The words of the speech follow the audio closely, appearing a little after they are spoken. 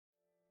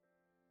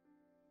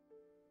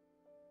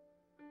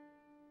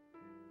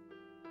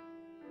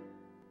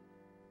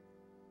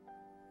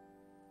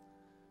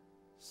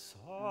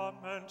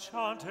Come,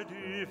 enchanted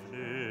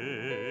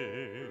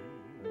evening,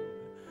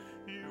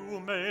 you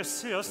may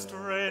see a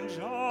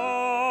stranger,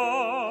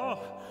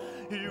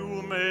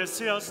 you may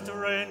see a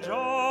stranger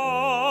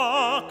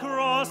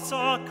across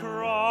a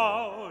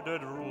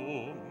crowded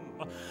room,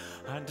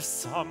 and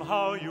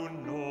somehow you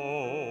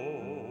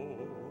know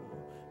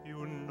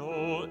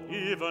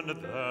even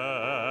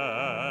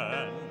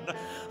then,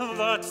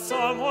 that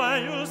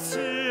somewhere you'll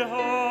see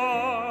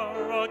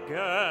her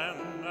again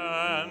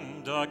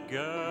and again.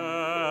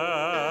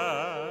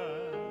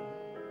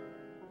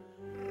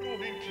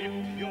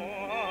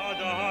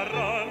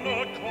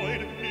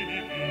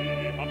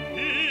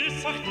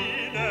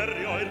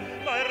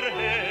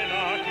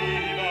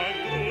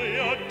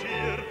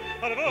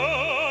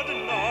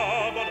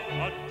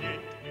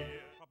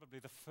 Probably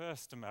the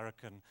first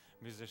American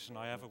musician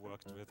I ever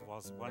worked with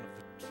was one of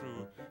the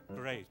true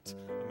great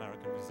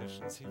American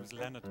musicians. He was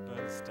Leonard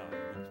Bernstein.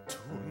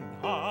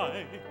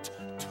 Tonight,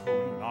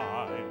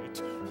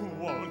 tonight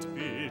won't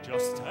be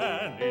just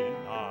any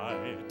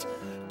night.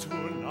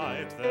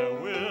 Tonight there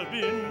will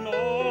be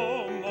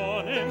no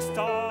morning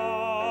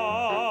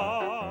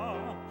star.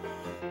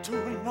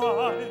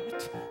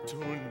 Tonight,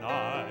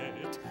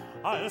 tonight,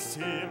 I'll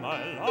see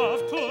my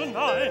love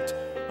tonight,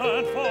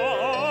 and for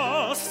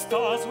us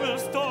stars will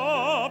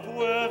stop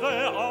where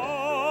they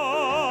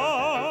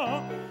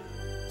are.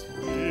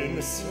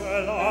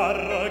 Tinselar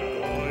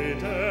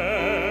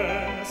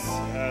goiden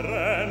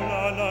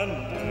serenanen,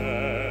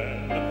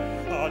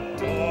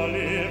 ad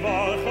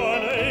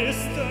olivalchan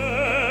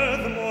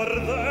eistedd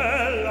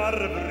mordellar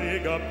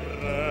briga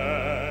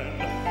brenn,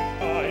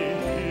 ai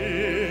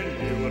hin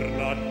yw'r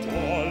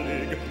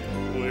nadolig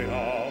wy a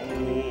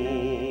ŵr.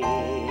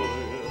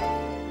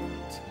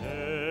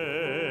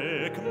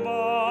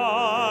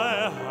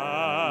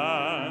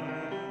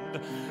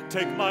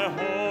 Take my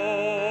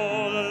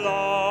whole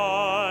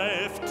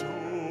life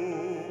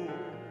too,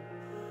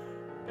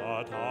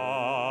 but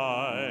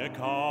I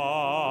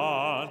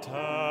can't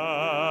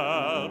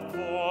help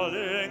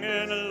falling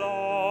in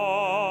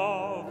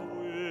love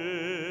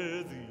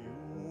with you.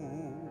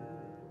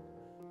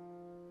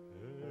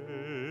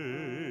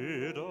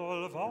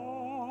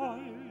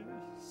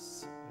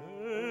 Edelweiss,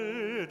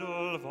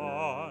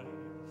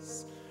 Edelweiss,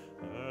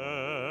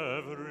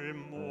 every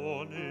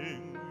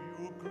morning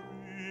you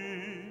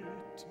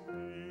greet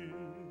me,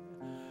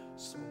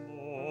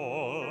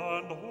 small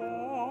and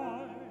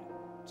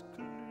white,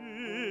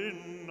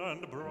 clean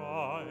and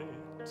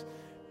bright.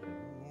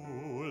 You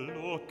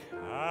look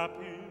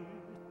happy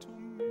to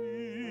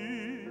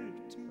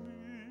meet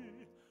me.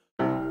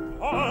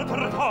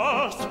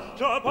 Entretas,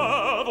 je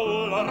peux vous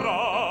le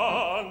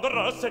rendre,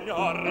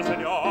 Seigneur,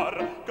 Seigneur,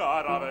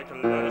 car avec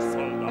les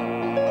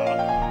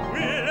soldats,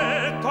 oui,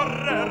 les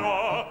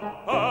toreros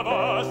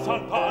peuvent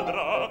s'entendre.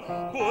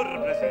 Pour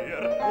plaisir,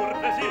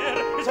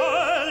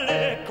 c'est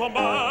les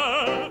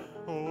combats.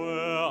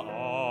 We're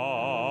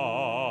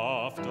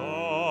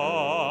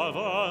after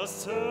the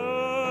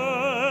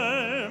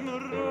same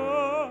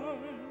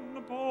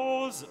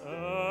rainbow's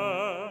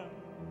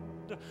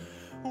end,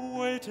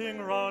 waiting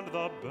round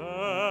the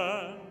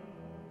bend,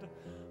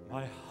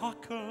 my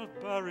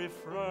huckleberry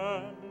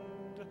friend.